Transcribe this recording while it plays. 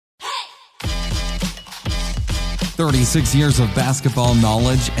36 years of basketball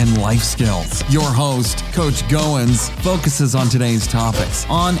knowledge and life skills. Your host, Coach Goins, focuses on today's topics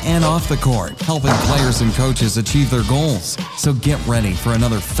on and off the court, helping players and coaches achieve their goals. So get ready for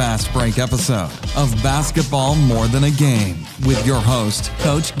another fast break episode of Basketball More Than a Game with your host,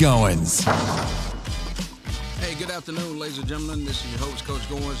 Coach Goins. Hey, good afternoon, ladies and gentlemen. This is your host, Coach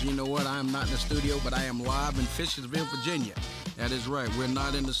Goins. You know what? I am not in the studio, but I am live in Fishersville, Virginia. That is right. We're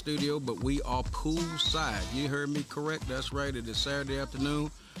not in the studio, but we are poolside. You heard me correct. That's right. It is Saturday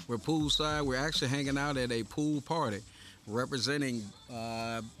afternoon. We're poolside. We're actually hanging out at a pool party representing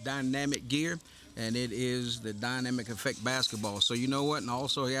Dynamic Gear, and it is the Dynamic Effect Basketball. So you know what? And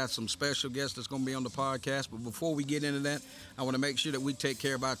also we got some special guests that's going to be on the podcast. But before we get into that, I want to make sure that we take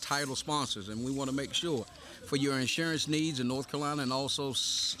care of our title sponsors, and we want to make sure for your insurance needs in North Carolina and also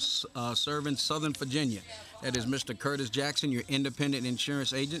serving Southern Virginia. That is Mr. Curtis Jackson, your independent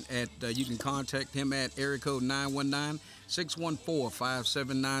insurance agent. You can contact him at area code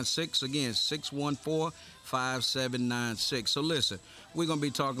 919-614-5796. Again, 614-5796. So listen, we're going to be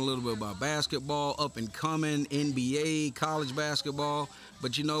talking a little bit about basketball, up and coming, NBA, college basketball.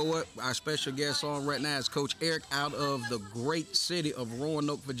 But you know what? Our special guest on right now is Coach Eric out of the great city of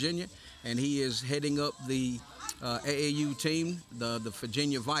Roanoke, Virginia. And he is heading up the AAU team, the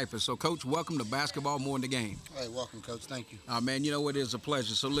Virginia Vipers. So, Coach, welcome to Basketball More Than a Game. Hey, welcome, Coach. Thank you. Man, you know what? It's a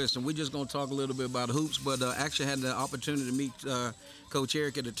pleasure. So, listen, we're just going to talk a little bit about hoops, but actually had the opportunity to meet Coach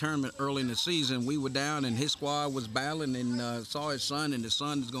Eric at a tournament early in the season. We were down, and his squad was battling, and saw his son, and his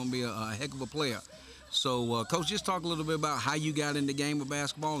son is going to be a heck of a player. So, Coach, just talk a little bit about how you got in the game of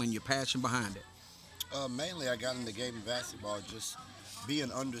basketball and your passion behind it. Mainly, I got in the game of basketball just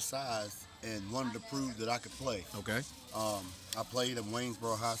being undersized and wanted to prove that I could play. Okay. I played at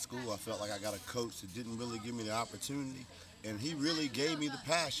Waynesboro High School. I felt like I got a coach that didn't really give me the opportunity, and he really gave me the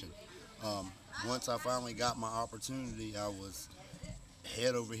passion. Once I finally got my opportunity, I was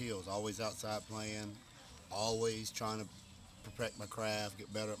head over heels, always outside playing, always trying to perfect my craft,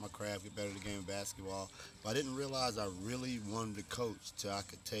 get better at my craft, get better at the game of basketball. But I didn't realize I really wanted to coach till I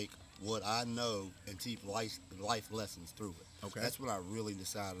could take what I know and teach life lessons through it. Okay. That's when I really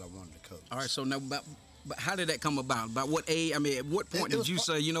decided I wanted to coach. All right, so now, but how did that come about? About what age? I mean, at what point did you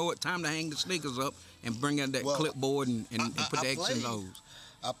say, you know what, time to hang the sneakers up and bring out that clipboard and put the X and O's?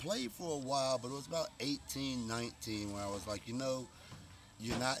 I played for a while, but it was about 18, 19 where I was like, you know,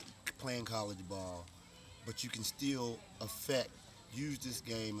 you're not playing college ball, but you can still use this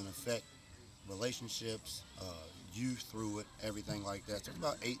game and affect relationships, youth through it, everything like that. So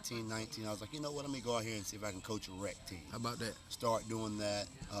about 18, 19, I was like, you know what, let me go out here and see if I can coach a rec team. How about that? Start doing that.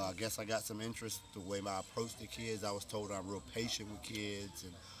 I guess I got some interest the way I approach the kids. I was told I'm real patient with kids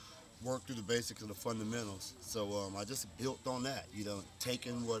and work through the basics of the fundamentals. So I just built on that, you know,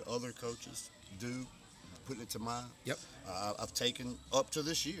 taking what other coaches do, putting it to mine. Yep. I've taken, up to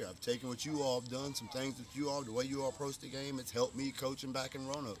this year, I've taken what you all have done, some things that you all, the way you all approach the game, it's helped me coaching back in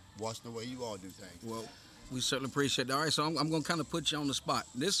Roanoke, watching the way you all do things. Well, we certainly appreciate that. All right, so I'm going to kind of put you on the spot.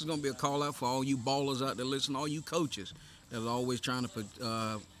 This is going to be a call out for all you ballers out there listening, all you coaches that are always trying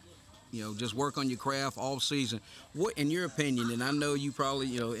to, just work on your craft all season. What, in your opinion, and I know you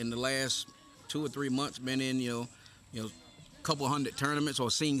probably, in the last 2 or 3 months been in, a couple hundred tournaments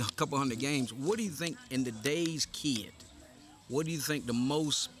or seen a couple hundred games. What do you think in today's kid? What do you think the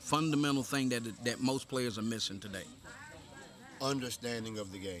most fundamental thing that most players are missing today? Understanding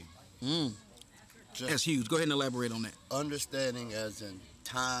of the game. That's huge. Go ahead and elaborate on that. Understanding as in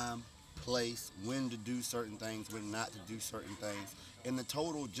time, place, when to do certain things, when not to do certain things. In the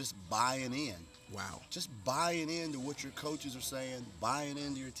total, just buying in. Wow. Just buying into what your coaches are saying, buying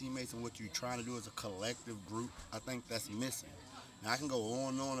into your teammates and what you're trying to do as a collective group. I think that's missing. Now, I can go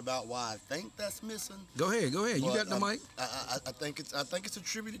on and on about why I think that's missing. Go ahead. You got the mic. I think it's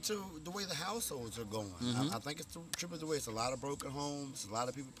attributed to the way the households are going. Mm-hmm. I think it's attributed to the way it's a lot of broken homes, a lot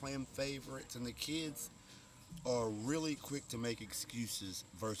of people playing favorites, and the kids are really quick to make excuses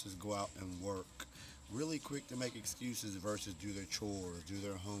versus go out and work. Really quick to make excuses versus do their chores, do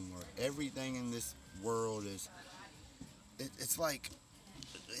their homework. Everything in this world it's like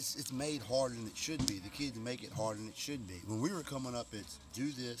it's made harder than it should be. The kids make it harder than it should be. When we were coming up, it's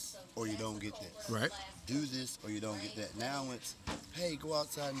do this or you don't get this. Right. Do this or you don't get that. Now it's, hey, go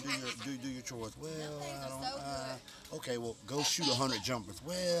outside and do your chores. Well, I don't. Okay, well, go shoot 100 jumpers.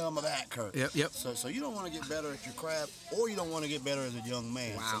 Well, my back hurts. Yep. So you don't want to get better at your craft, or you don't want to get better as a young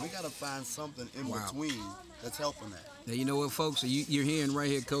man. Wow. So we got to find something in between that's helping that. Now, you know what, folks? You're hearing right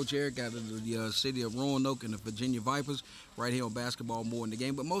here Coach Eric out of the city of Roanoke and the Virginia Vipers right here on Basketball More in the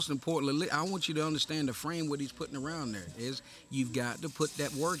Game. But most importantly, I want you to understand the frame what he's putting around there is you've got to put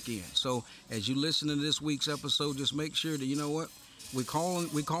that work in. So as you listen to this week's episode, just make sure that, you know what, we're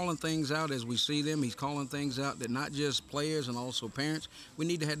calling things out as we see them. He's calling things out that not just players and also parents. We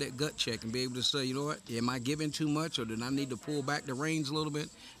need to have that gut check and be able to say, you know what, am I giving too much, or did I need to pull back the reins a little bit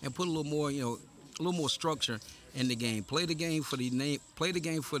and put a little more, a little more structure in the game. Play the game for the name. Play the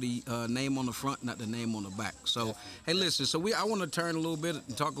game for the name on the front, not the name on the back. So, Definitely. Hey, listen. So I want to turn a little bit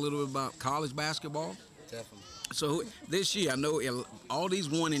and talk a little bit about college basketball. Definitely. So this year, I know all these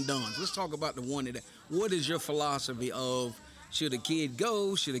one and dones. Let's talk about the one and done. What is your philosophy of should a kid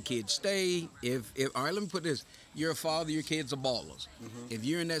go? Should a kid stay? If all right, let me put this: you're a father, your kids are ballers. Mm-hmm. If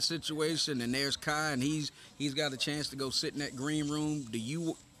you're in that situation and there's Kai and he's got a chance to go sit in that green room, do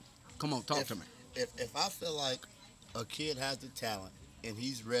you? Come on, talk to me. If I feel like a kid has the talent and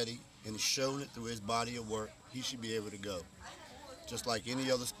he's ready and he's shown it through his body of work, he should be able to go. Just like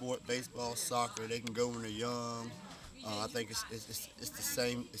any other sport, baseball, soccer, they can go when they're young. I think it's the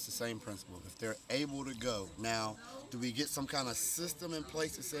same principle. If they're able to go, now, do we get some kind of system in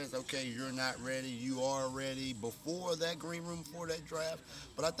place that says, okay, you're not ready, you are ready before that green room, before that draft?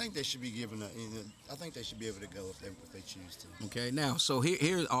 But I think they should be given I think they should be able to go if they choose to. Okay, now so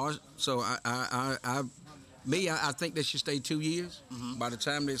here's ours. So I think they should stay 2 years. Mm-hmm. By the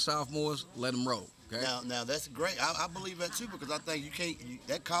time they're sophomores, let them roll. Okay. Now that's great. I believe that too, because I think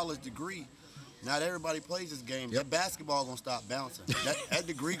that college degree. Not everybody plays this game. Yep. That basketball gonna stop bouncing. That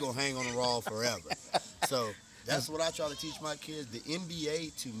degree gonna hang on the wall forever. So that's what I try to teach my kids. The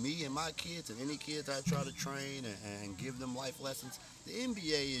NBA to me and my kids and any kids I try to train and give them life lessons. The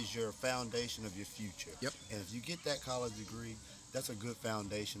NBA is your foundation of your future. Yep. And if you get that college degree, that's a good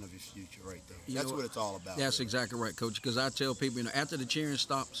foundation of your future right there. You That's know what it's all about. That's really. exactly right, Coach. Because I tell people, after the cheering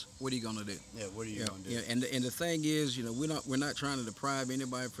stops, what are you gonna do? Yeah, what are you gonna do? Yeah, and the thing is, we're not trying to deprive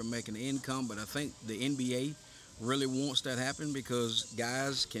anybody from making income, but I think the NBA really wants that happen because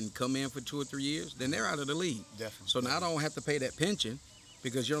guys can come in for 2 or 3 years, then they're out of the league. Definitely. So now I don't have to pay that pension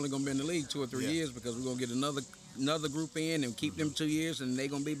because you're only gonna be in the league 2 or 3 Yeah. years because we're gonna get another group in and keep them 2 years, and they're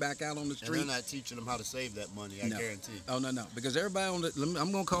gonna be back out on the And street. they're not teaching them how to save that money, I No. guarantee. Oh, no. Because everybody I'm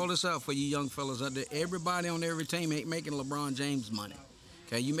going to call this out for you young fellas out there. Everybody on every team ain't making LeBron James money.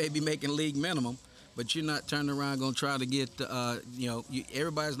 Okay, you may be making league minimum, but you're not turning around going to try to get,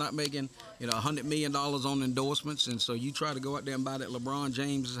 everybody's not making, $100 million on endorsements. And so you try to go out there and buy that LeBron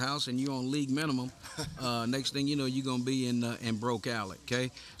James house and you're on league minimum. Next thing you know, you're going to be in broke alley.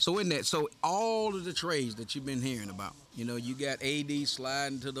 Okay. So all of the trades that you've been hearing about, you got AD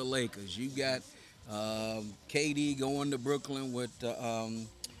sliding to the Lakers. You got KD going to Brooklyn with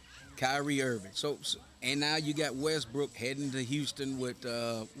Kyrie Irving. So and now you got Westbrook heading to Houston with.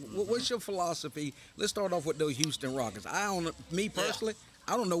 What's your philosophy? Let's start off with those Houston Rockets. Me personally,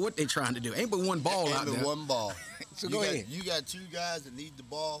 I don't know what they're trying to do. Ain't but one ball out there. One ball. So go ahead. You got 2 guys that need the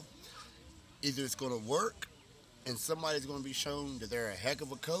ball. Either it's going to work, and somebody's going to be shown that they're a heck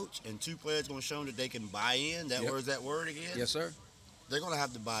of a coach, and 2 players going to show that they can buy in. Where's that word again? Yes, sir. They're going to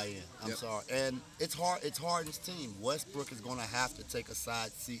have to buy in. I'm sorry. And it's hard. It's Harden's team. Westbrook is going to have to take a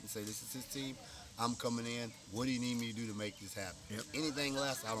side seat and say, this is his team. I'm coming in. What do you need me to do to make this happen? Yep. Anything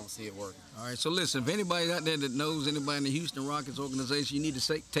less, I don't see it working. All right. So listen, if anybody out there that knows anybody in the Houston Rockets organization, you need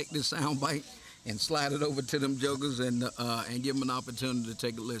to take this sound bite and slide it over to them jokers and give them an opportunity to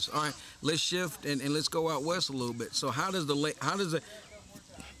take a listen. All right. Let's shift and let's go out west a little bit. So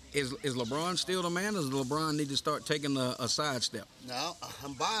is LeBron still the man, or does LeBron need to start taking a sidestep? Now,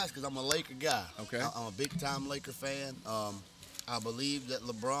 I'm biased because I'm a Laker guy. Okay. I'm a big-time Laker fan. I believe that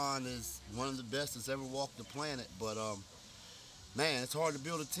LeBron is one of the best that's ever walked the planet. But, man, it's hard to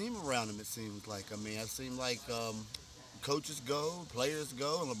build a team around him, it seems like. I mean, it seems like coaches go, players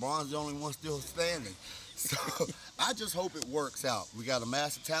go, and LeBron's the only one still standing. So I just hope it works out. We got a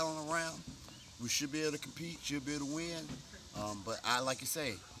massive talent around. We should be able to compete, should be able to win. But like you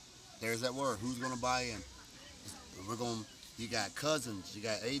say, there's that word. Who's going to buy in? You got Cousins, you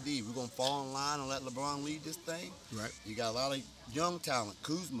got AD. We're going to fall in line and let LeBron lead this thing. Right. You got a lot of young talent.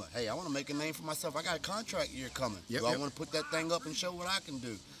 Kuzma. Hey, I want to make a name for myself. I got a contract year coming. Do I want to put that thing up and show what I can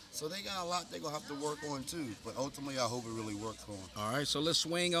do? So they got a lot they're going to have to work on too. But ultimately, I hope it really works for them. All right, so let's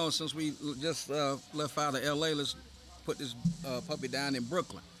swing on. Since we just left out of L.A., let's put this puppy down in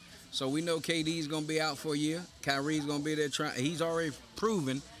Brooklyn. So we know KD's going to be out for a year. Kyrie's going to be there trying. He's already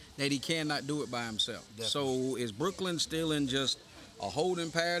proven that he cannot do it by himself. Definitely. So is Brooklyn still in just a holding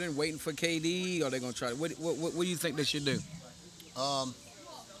pattern, waiting for KD, or are they going to try? What do you think they should do?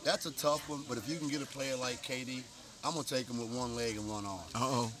 that's a tough one. But if you can get a player like KD, I'm gonna take him with one leg and one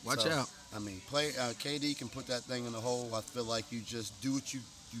arm. Watch out. I mean, KD can put that thing in the hole. I feel like you just do what you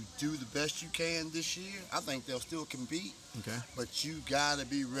do the best you can this year. I think they'll still compete. Okay. But you gotta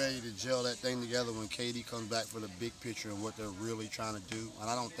be ready to gel that thing together when KD comes back for the big picture and what they're really trying to do. And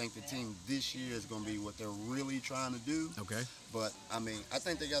I don't think the team this year is gonna be what they're really trying to do. Okay. But I mean, I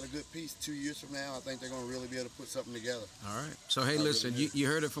think they got a good piece. 2 years from now, I think they're gonna really be able to put something together. All right. So hey, listen, you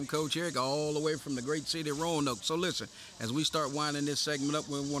heard it from Coach Eric all the way from the great city of Roanoke. So listen, as we start winding this segment up,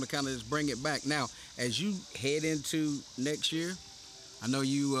 we want to kind of just bring it back. Now, as you head into next year, I know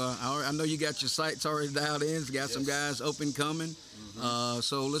you got your sights already dialed in. You got some guys up and coming. Mm-hmm.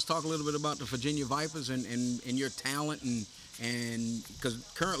 So let's talk a little bit about the Virginia Vipers and your talent and because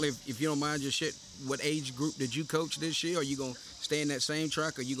currently, if you don't mind, just what age group did you coach this year? Are you gonna stay in that same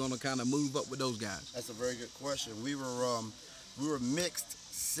track, or are you gonna kind of move up with those guys? That's a very good question. We were mixed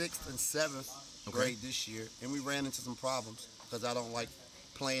 6th and 7th grade this year, and we ran into some problems because I don't like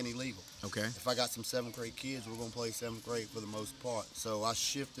playing illegal. Okay. If I got some 7th grade kids, we're gonna play 7th grade for the most part. So I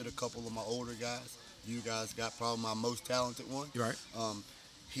shifted a couple of my older guys. You guys got probably my most talented one. You're right.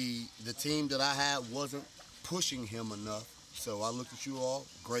 The team that I had wasn't pushing him enough. So I looked at you all,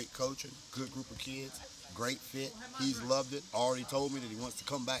 great coaching, good group of kids, great fit. He's loved it. Already told me that he wants to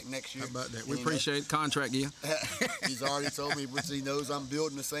come back next year. How about that? We appreciate contract year. He's already told me, which he knows I'm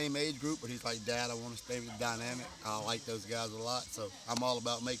building the same age group, but he's like, Dad, I want to stay with the dynamic. I like those guys a lot, so I'm all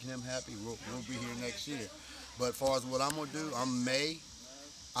about making him happy. We'll be here next year. But as far as what I'm going to do,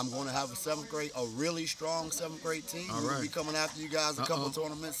 I'm going to have a really strong 7th grade team. We'll be coming after you guys a couple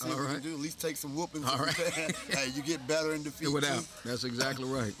tournaments, see what we can do. At least take some whoopings. All right. Hey, you get better in defeat. Without. That's exactly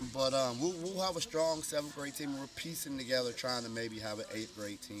right. But we'll have a strong 7th grade team. We're piecing together, trying to maybe have an 8th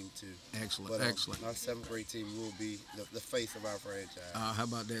grade team too. Excellent, but, excellent. Our 7th grade team will be the face of our franchise. How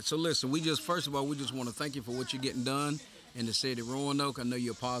about that? So listen, first of all, we just want to thank you for what you're getting done in the city of Roanoke. I know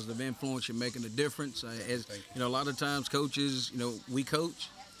you're a positive influence. You're making a difference. As you know, a lot of times coaches, we coach.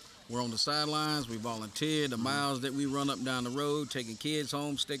 We're on the sidelines. We volunteer. The miles that we run up and down the road, taking kids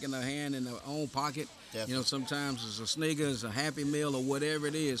home, sticking their hand in their own pocket. Definitely. Sometimes it's a sneaker, it's a Happy Meal, or whatever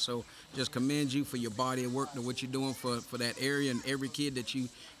it is. So just commend you for your body of work and what you're doing for that area and every kid that you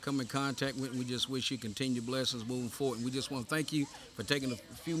come in contact with. We just wish you continued blessings moving forward. And we just want to thank you for taking a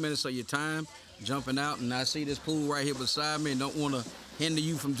few minutes of your time, jumping out. And I see this pool right here beside me and don't want to hinder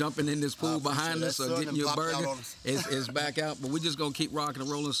you from jumping in this pool behind us or getting your burger. It's back out. But we're just going to keep rocking and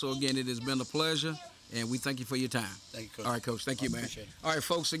rolling. So, again, it has been a pleasure, and we thank you for your time. Thank you, Coach. All right, Coach. Thank you, man. Appreciate it. All right,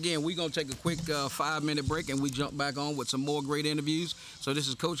 folks, again, we're going to take a quick 5-minute break, and we jump back on with some more great interviews. So this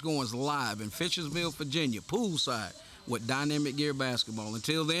is Coach Goins live in Fishersville, Virginia, poolside with Dynamic Gear Basketball.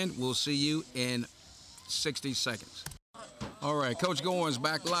 Until then, we'll see you in 60 seconds. All right, Coach Goins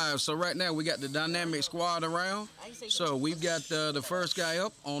back live. So right now we got the Dynamic squad around. So we've got the first guy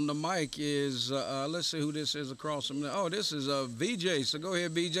up on the mic is, let's see who this is across from there. Oh, this is VJ. So go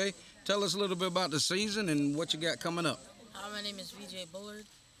ahead, VJ. Tell us a little bit about the season and what you got coming up. My name is VJ Bullard.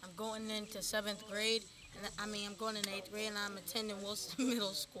 I'm going into 7th grade. I'm going in 8th grade, and I'm attending Wilson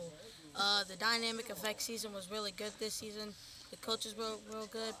Middle School. The Dynamic Effect season was really good this season. The coaches were real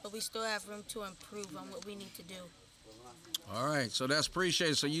good, but we still have room to improve on what we need to do. All right, so that's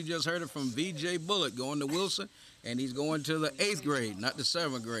appreciated. So you just heard it from VJ Bullock going to Wilson, and he's going to the 8th grade, not the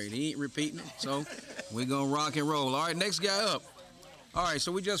 7th grade. He ain't repeating it, so we're going to rock and roll. All right, next guy up. All right,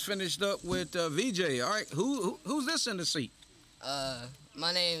 so we just finished up with VJ. All right, who's this in the seat?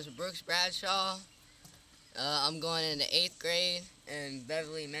 My name is Brooks Bradshaw. I'm going into 8th grade in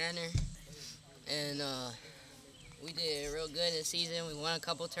Beverly Manor, and we did real good this season. We won a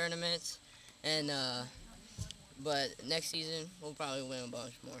couple tournaments, and but next season we'll probably win a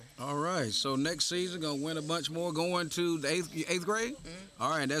bunch more. All right, so next season gonna win a bunch more, going to the 8th grade. Mm-hmm.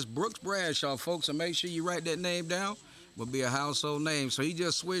 All right, that's Brooks Bradshaw, folks. So make sure you write that name down. Will be a household name. So he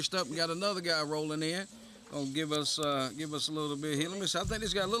just switched up and got another guy rolling in. Gonna give us a little bit here. Let me see. I think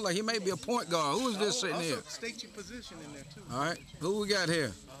this guy look like he may be a point guard. Who is this sitting here? State your position in there too. All right, who we got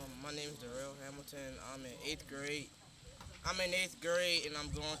here? My name is Darrell Hamilton. I'm in 8th grade. I'm in 8th grade and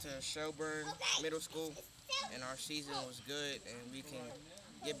I'm going to Shelburne Middle School. And our season was good, and we can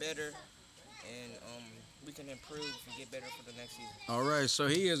get better, and we can improve and get better for the next season. All right, so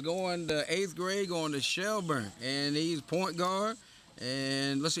he is going to 8th grade, going to Shelburne, and he's point guard.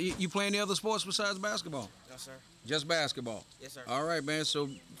 And let's see, you play any other sports besides basketball? No, sir. Just basketball? Yes, sir. All right, man. So,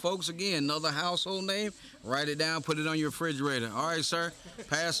 folks, again, another household name. Write it down, put it on your refrigerator. All right, sir.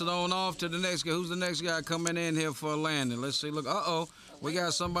 Pass it on off to the next guy. Who's the next guy coming in here for a landing? Let's see. Look, we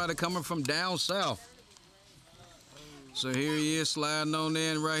got somebody coming from down south. So here he is sliding on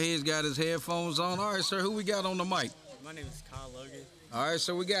in right here. He's got his headphones on. All right, sir, who we got on the mic? My name is Kyle Logan. All right,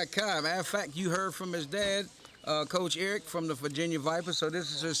 so we got Kai. Matter of fact, you heard from his dad, Coach Eric from the Virginia Vipers. So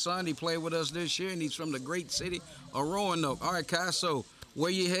this is his son. He played with us this year, and he's from the great city of Roanoke. All right, Kai, so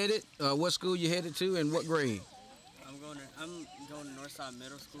where you headed? What school you headed to, and what grade? I'm going to Northside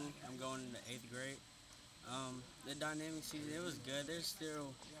Middle School. I'm going into 8th grade. The dynamic season, it was good. There's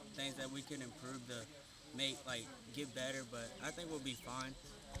still things that we can improve to make, get better, but I think we'll be fine.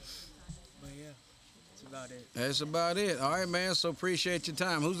 But yeah, that's about it. That's about it. All right, man, so appreciate your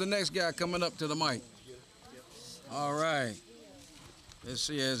time. Who's the next guy coming up to the mic? All right. Let's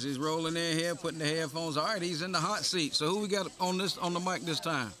see, as he's rolling in here, putting the headphones. All right, he's in the hot seat. So who we got on the mic this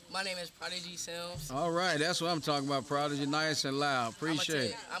time? My name is Prodigy Sims. All right, that's what I'm talking about, Prodigy. Nice and loud.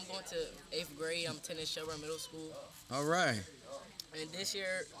 Appreciate it. I'm going to 8th grade. I'm attending Shelburne Middle School. All right. And this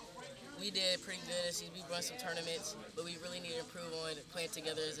year, we did pretty good this season. We run some tournaments, but we really need to improve on playing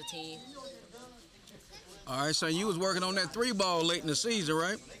together as a team. All right, so you was working on that 3-ball late in the season,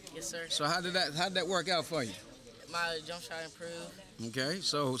 right? Yes, sir. So how did that work out for you? My jump shot improved. Okay,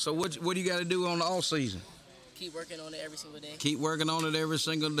 so what do you got to do on the off season? Keep working on it every single day. Keep working on it every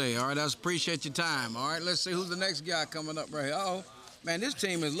single day. All right, I appreciate your time. All right, let's see who's the next guy coming up right here. Uh-oh, man, this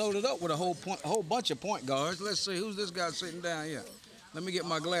team is loaded up with a whole bunch of point guards. Let's see who's this guy sitting down here. Let me get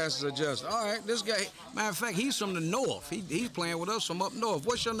my glasses adjusted. All right, this guy, matter of fact, he's from the north. He's playing with us from up north.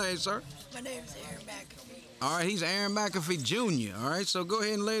 What's your name, sir? My name is Aaron McAfee. All right, he's Aaron McAfee Jr. All right, so go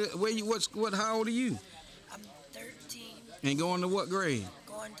ahead and lay it. How old are you? I'm 13. And going to what grade?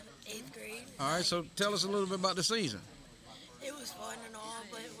 Going to 8th grade. All right, so tell us a little bit about the season. It was fun and all,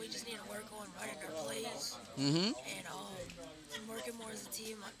 but we just need to work on running our plays. Mm-hmm. And working more as a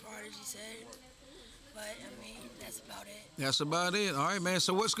team, like Prodigy said. But, I mean, that's about it. That's about it. All right, man.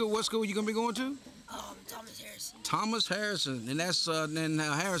 So what school you going to be going to? Thomas Harrison. Thomas Harrison, and that's in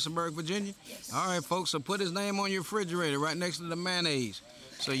Harrisonburg, Virginia? Yes. All right, folks, so put his name on your refrigerator right next to the mayonnaise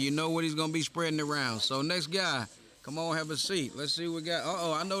so you know what he's going to be spreading around. So next guy, come on, have a seat. Let's see what we got.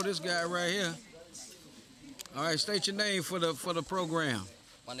 Uh-oh, I know this guy right here. All right, state your name for the program.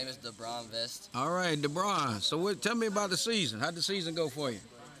 My name is DeBron Vest. All right, DeBron. So tell me about the season. How'd the season go for you?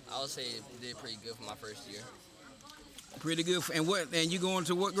 I would say it did pretty good for my first year. Pretty good. And you going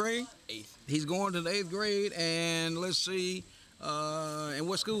to what grade? 8th. He's going to the 8th grade, and let's see, and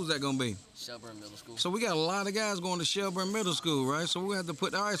what school is that going to be? Shelburne Middle School. So we got a lot of guys going to Shelburne Middle School, right? So we have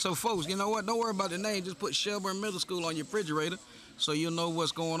to all right, so folks, you know what? Don't worry about the name. Just put Shelburne Middle School on your refrigerator so you'll know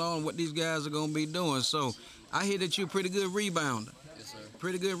what's going on, what these guys are going to be doing. So I hear that you're a pretty good rebounder. Yes, sir.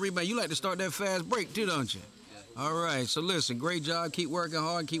 Pretty good rebound. You like to start that fast break too, don't you? Yeah. All right, so listen, great job. Keep working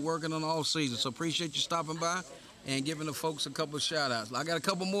hard. Keep working on the off season. So appreciate you stopping by and giving the folks a couple of shout-outs. I got a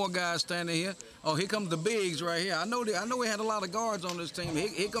couple more guys standing here. Oh, here comes the bigs right here. I know we had a lot of guards on this team.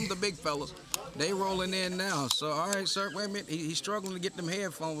 Here comes the big fellas. They rolling in now. So, all right, sir, wait a minute. He's struggling to get them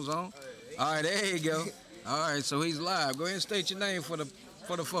headphones on. All right, there you go. All right, so he's live. Go ahead and state your name for the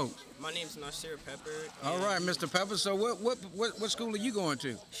folks. My name's Nasir Pepper. All right, Mr. Pepper. So what school are you going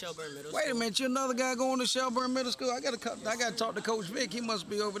to? Shelburne Middle School. Wait a minute, you another guy going to Shelburne Middle School? I got to talk to Coach Vic. He must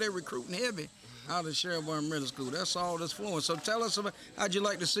be over there recruiting heavy out of Shelburne Middle School. That's all that's flowing. So tell us about how'd you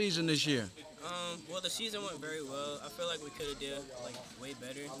like the season this year? Well, the season went very well. I feel like we could have did way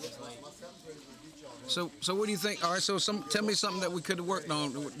better. So what do you think? All right, so tell me something that we could have worked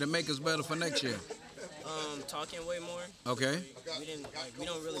on to make us better for next year. Talking way more. Okay. We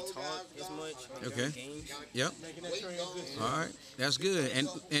don't really talk as much. Okay. Games. Yep. All right, that's good.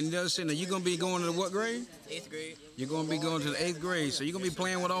 And listen, are you gonna be going to what grade? 8th grade. You're gonna be going to the 8th grade. So you're gonna be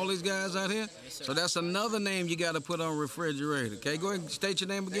playing with all these guys out here. Yes, sir. So that's another name you got to put on refrigerator. Okay, go ahead and state your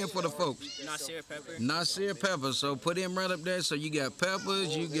name again for the folks. Nasir Pepper. Nasir Pepper. So put him right up there. So you got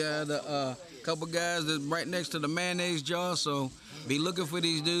Peppers. You got a couple guys that's right next to the mayonnaise jar. So be looking for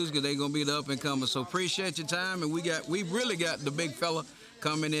these dudes because they're gonna be the up and coming. So appreciate your time. And we really got the big fella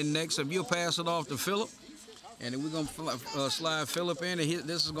coming in next. So if you'll pass it off to Philip, and then we're gonna slide Philip in, and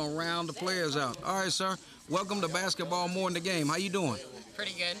this is gonna round the players out. All right, sir. Welcome to Basketball More in the Game. How you doing?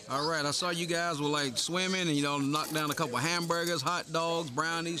 Pretty good. All right, I saw you guys were swimming and knocked down a couple hamburgers, hot dogs,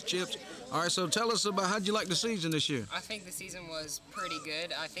 brownies, chips. All right, so tell us about how'd you like the season this year? I think the season was pretty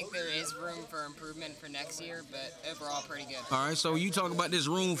good. I think there is room for improvement for next year, but overall pretty good. All right, so you talk about this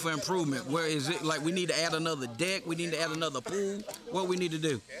room for improvement. Where is it? We need to add another deck? We need to add another pool? What we need to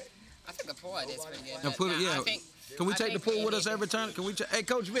do? I think the pool idea is pretty good. Now, put it, yeah. Can we take the pool with us every turn? Hey,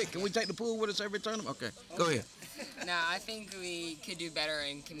 Coach Vic, can we take the pool with us every tournament? Okay, go ahead. No, I think we could do better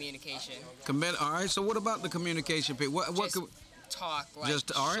in communication. All right, so what about the communication piece? What just could talk,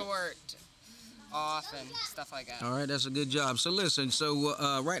 just all right. short, off and stuff like that. All right, that's a good job. So listen,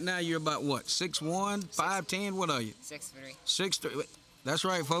 right now you're about what, 6'1", 5'10", what are you? 6'3". 6'3". That's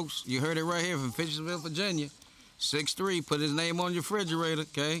right, folks. You heard it right here from Fishersville, Virginia. 6'3", put his name on your refrigerator,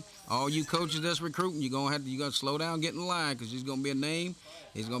 okay? All you coaches that's recruiting, you're gonna slow down, get in line, because he's gonna be a name.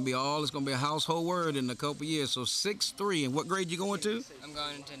 It's gonna be a household word in a couple years. So 6'3", and what grade you going to? I'm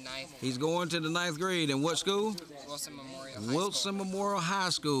going to 9th. He's going to the 9th grade, and what school? Wilson Memorial High Wilson Memorial High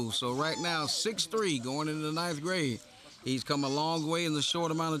School. So right now, 6'3", going into the 9th grade. He's come a long way in the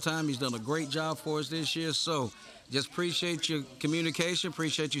short amount of time. He's done a great job for us this year. So just appreciate your communication.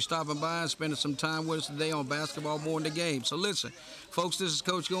 Appreciate you stopping by and spending some time with us today on Basketball More Than the Game. So listen, folks, this is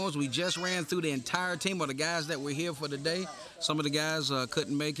Coach Goins. We just ran through the entire team of the guys that were here for today. Some of the guys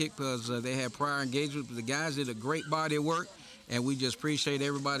couldn't make it because they had prior engagements, but the guys did a great body of work. And we just appreciate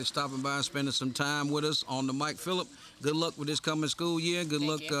everybody stopping by and spending some time with us on the mic. Philip, good luck with this coming school year. Good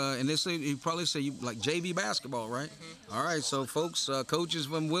luck. And this, you probably say you like JV basketball, right? Mm-hmm. All right, so folks, coaches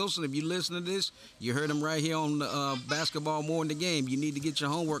from Wilson, if you listen to this, you heard them right here on Basketball More Than the Game. You need to get your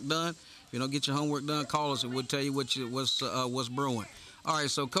homework done. If you don't get your homework done, call us and we'll tell you what's brewing. All right,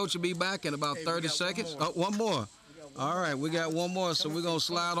 so Coach will be back in about 30 seconds. One more. All right, we got one more, so we're going to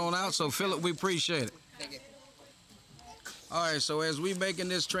slide on out. So, Philip, we appreciate it. Thank you. All right, so as we making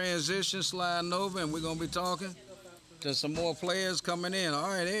this transition, sliding over, and we're going to be talking to some more players coming in. All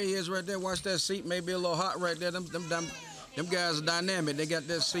right, there he is right there. Watch that seat. Maybe a little hot right there. Them guys are dynamic. They got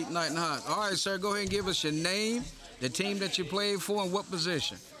that seat nice and hot. All right, sir, go ahead and give us your name, the team that you played for, and what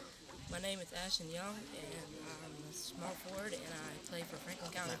position. My name is Ashton Young, and I'm a small forward, and I play for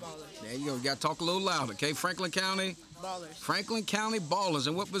Franklin County Ballers. There you go. You got to talk a little louder, okay? Franklin County? Ballers. Franklin County Ballers.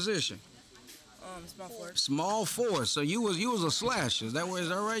 And what position? Small forward. Small forward. So you was a slasher. Is that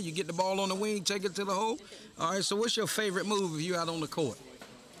right? You get the ball on the wing, take it to the hole? All right, so what's your favorite move if you out on the court?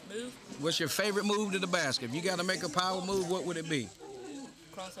 Move? What's your favorite move to the basket? If you got to make a power move, what would it be?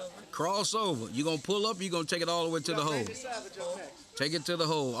 Crossover. Crossover. You going to pull up or you going to take it all the way to the hole? Take it to the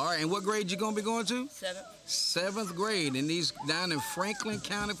hole. All right, and what grade you going to be going to? 7th grade, and these down in Franklin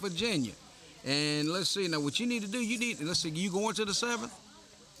County, Virginia. And let's see, now what you need to do, let's see, you going to the 7th?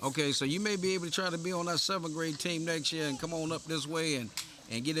 Okay, so you may be able to try to be on that 7th grade team next year and come on up this way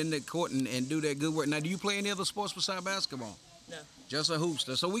and get in the court and do that good work. Now, do you play any other sports besides basketball? No. Just a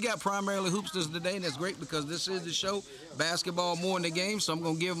hoopster. So we got primarily hoopsters today, and that's great because this is the show, Basketball More Than the Game. So I'm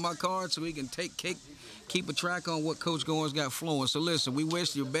going to give him my card so we can keep a track on what Coach Goins got flowing. So listen, we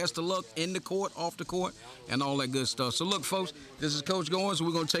wish you best of luck in the court, off the court, and all that good stuff. So look, folks, this is Coach Goins.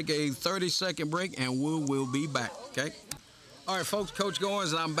 We're going to take a 30-second break, and we'll be back, okay? All right, folks, Coach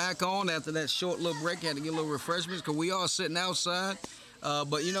Goins, and I'm back on after that short little break. Had to get a little refreshments because we are sitting outside.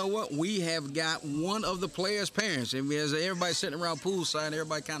 But you know what? We have got one of the players' parents. And as everybody's sitting around poolside,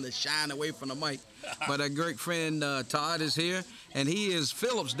 everybody kind of shying away from the mic. But a great friend, Todd, is here, and he is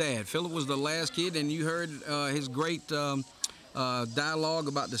Philip's dad. Philip was the last kid, and you heard his great dialogue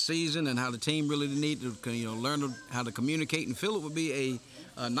about the season and how the team really needed to learn how to communicate. And Philip would be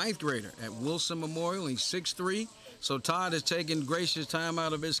a 9th grader at Wilson Memorial. He's 6'3". So Todd is taking gracious time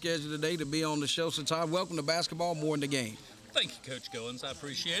out of his schedule today to be on the show. So Todd, welcome to Basketball More Than the Game. Thank you, Coach Goins. I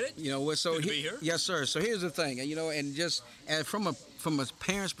appreciate it. Good to be here. Yes, sir. So here's the thing, and just from a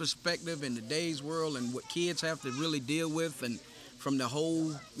parent's perspective in today's world and what kids have to really deal with, and from the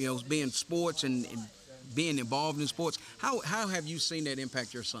whole, being sports and being involved in sports, how have you seen that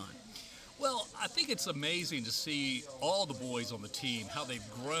impact your son? Well, I think it's amazing to see all the boys on the team, how they've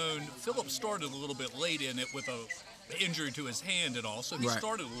grown. Philip started a little bit late in it with an injury to his hand and all, so he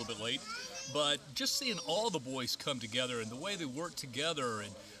started a little bit late. But just seeing all the boys come together and the way they work together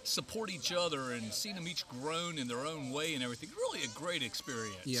and support each other and seeing them each grown in their own way and everything, really a great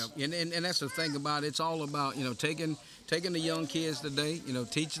experience. Yeah, and that's the thing about it. It's all about, taking the young kids today,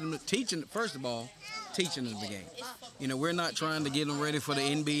 teaching first of all, teaching them the game. We're not trying to get them ready for the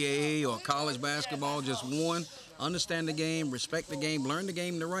NBA or college basketball. Just one, understand the game, respect the game, learn the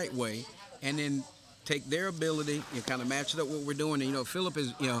game the right way, and then take their ability, kind of match it up what we're doing. And, Philip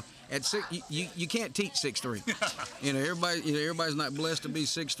is, at 6, you can't teach 6'3". Everybody's not blessed to be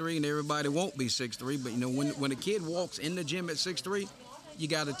 6'3", and everybody won't be 6'3". But when a kid walks in the gym at 6'3", you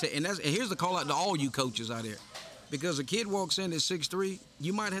got to take. And here's the call out to all you coaches out there, because a kid walks in at 6'3",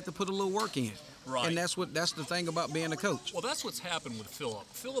 you might have to put a little work in. Right. And that's the thing about being a coach. Well, that's what's happened with Philip.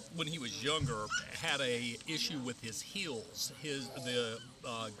 Philip, when he was younger, had a issue with his heels. The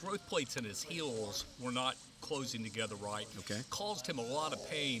growth plates in his heels were not closing together right. Okay. Caused him a lot of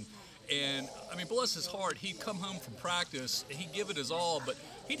pain. And, bless his heart, he'd come home from practice, he'd give it his all, but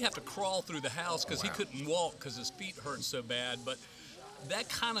he'd have to crawl through the house because he couldn't walk because his feet hurt so bad. But that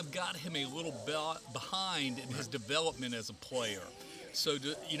kind of got him a little behind in his development as a player. So,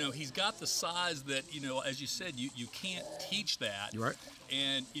 he's got the size that, as you said, you can't teach that. Right.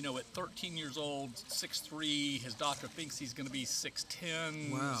 And, at 13 years old, 6'3", his doctor thinks he's going to be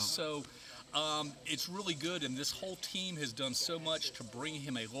 6'10". Wow. So it's really good, and this whole team has done so much to bring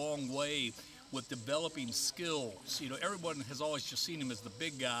him a long way with developing skills. Everyone has always just seen him as the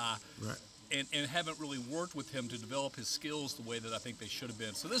big guy. Right. And haven't really worked with him to develop his skills the way that I think they should have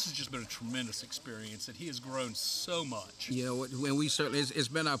been. So this has just been a tremendous experience, and he has grown so much. When we certainly, it's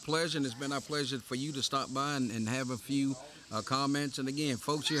been our pleasure, and it's been our pleasure for you to stop by and have a few comments. And again,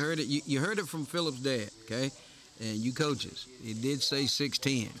 folks, you heard it. You heard it from Philip's dad, okay? And you coaches, it did say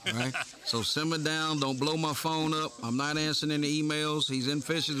 6'10", right? So simmer down, don't blow my phone up. I'm not answering any emails. He's in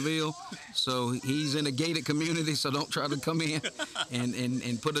Fishersville, so he's in a gated community, so don't try to come in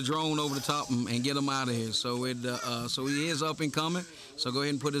and put a drone over the top and get him out of here. So so he is up and coming. So go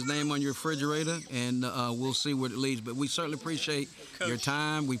ahead and put his name on your refrigerator, and we'll see where it leads. But we certainly appreciate your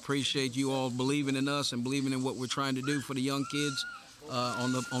time. We appreciate you all believing in us and believing in what we're trying to do for the young kids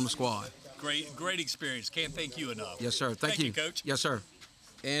on the squad. Great experience. Can't thank you enough. Yes, sir. Thank you, Coach. Yes, sir.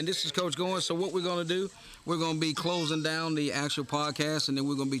 And this is Coach Goins. So what we're going to do, we're going to be closing down the actual podcast, and then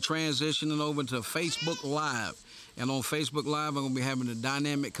we're going to be transitioning over to Facebook Live. And on Facebook Live, I'm going to be having the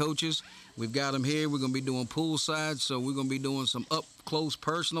dynamic coaches. We've got them here. We're going to be doing poolside, so we're going to be doing some up-close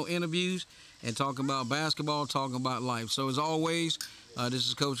personal interviews and talking about basketball, talking about life. So as always, this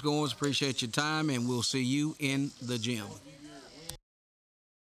is Coach Goins. Appreciate your time, and we'll see you in the gym.